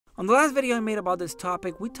On the last video I made about this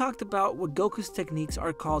topic, we talked about what Goku's techniques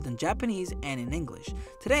are called in Japanese and in English.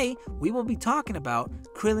 Today, we will be talking about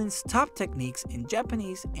Krillin's top techniques in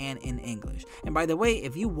Japanese and in English. And by the way,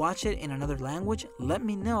 if you watch it in another language, let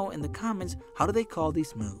me know in the comments how do they call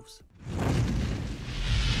these moves.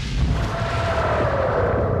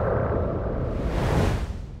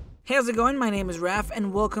 Hey, how's it going? My name is Raf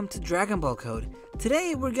and welcome to Dragon Ball Code.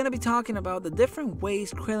 Today we're going to be talking about the different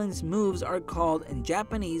ways Krillin's moves are called in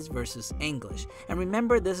Japanese versus English. And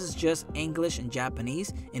remember, this is just English and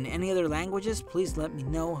Japanese. In any other languages, please let me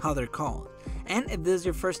know how they're called. And if this is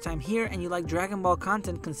your first time here and you like Dragon Ball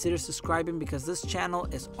content, consider subscribing because this channel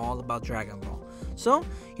is all about Dragon Ball. So,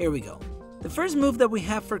 here we go. The first move that we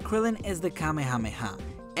have for Krillin is the Kamehameha.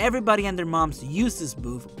 Everybody and their moms use this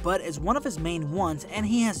move, but it's one of his main ones and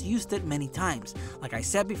he has used it many times. Like I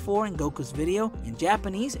said before in Goku's video, in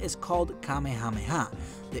Japanese it's called Kamehameha.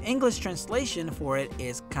 The English translation for it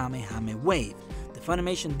is Kamehame Wave. The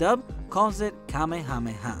Funimation dub calls it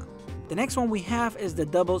Kamehameha. The next one we have is the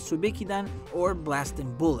double Suibikidan or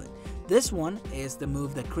Blasting Bullet. This one is the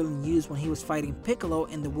move that Krillin used when he was fighting Piccolo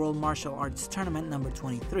in the World Martial Arts Tournament number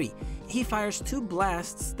 23. He fires two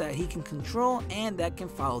blasts that he can control and that can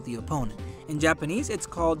follow the opponent. In Japanese, it's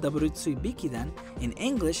called Daburutsu Bikidan. In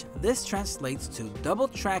English, this translates to double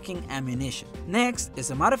tracking ammunition. Next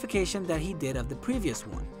is a modification that he did of the previous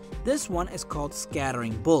one. This one is called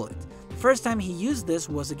Scattering Bullet. The first time he used this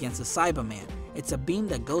was against a Cyberman. It's a beam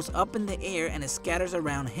that goes up in the air and it scatters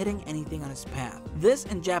around, hitting anything on its path. This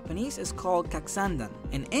in Japanese is called Kaksandan.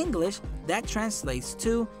 In English, that translates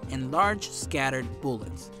to enlarged scattered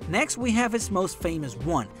bullets. Next, we have his most famous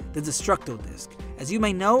one, the Destructo Disc. As you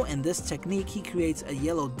may know, in this technique, he creates a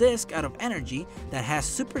yellow disc out of energy that has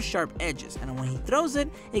super sharp edges, and when he throws it,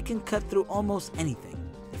 it can cut through almost anything.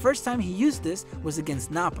 The first time he used this was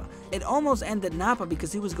against Nappa. It almost ended Nappa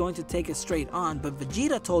because he was going to take it straight on, but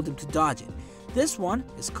Vegeta told him to dodge it. This one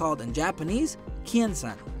is called in Japanese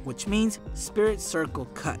Kiensan, which means Spirit Circle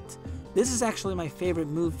Cut. This is actually my favorite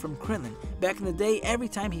move from Krillin. Back in the day, every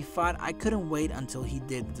time he fought, I couldn't wait until he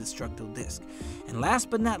did the Destructo Disc. And last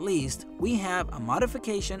but not least, we have a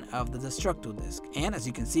modification of the Destructo Disc. And as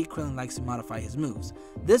you can see, Krillin likes to modify his moves.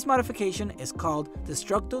 This modification is called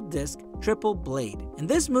Destructo Disc Triple Blade. In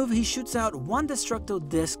this move, he shoots out one Destructo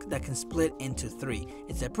Disc that can split into three.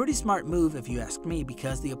 It's a pretty smart move if you ask me,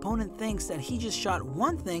 because the opponent thinks that he just shot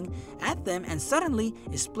one thing at them and suddenly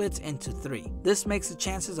it splits into three. This makes the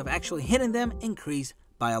chances of actually hitting them increase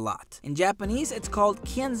by a lot. In Japanese, it's called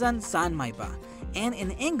Kienzan Sanmaiba, and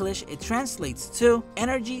in English, it translates to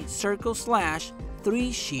Energy Circle Slash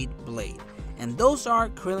 3-Sheet Blade. And those are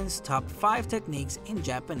Krillin's top 5 techniques in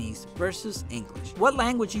Japanese versus English. What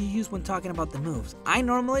language do you use when talking about the moves? I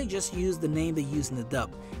normally just use the name they use in the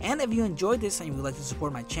dub. And if you enjoyed this and you would like to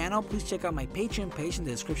support my channel, please check out my Patreon page in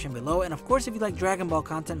the description below. And of course, if you like Dragon Ball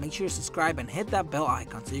content, make sure to subscribe and hit that bell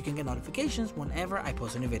icon so you can get notifications whenever I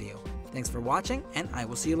post a new video. Thanks for watching, and I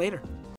will see you later.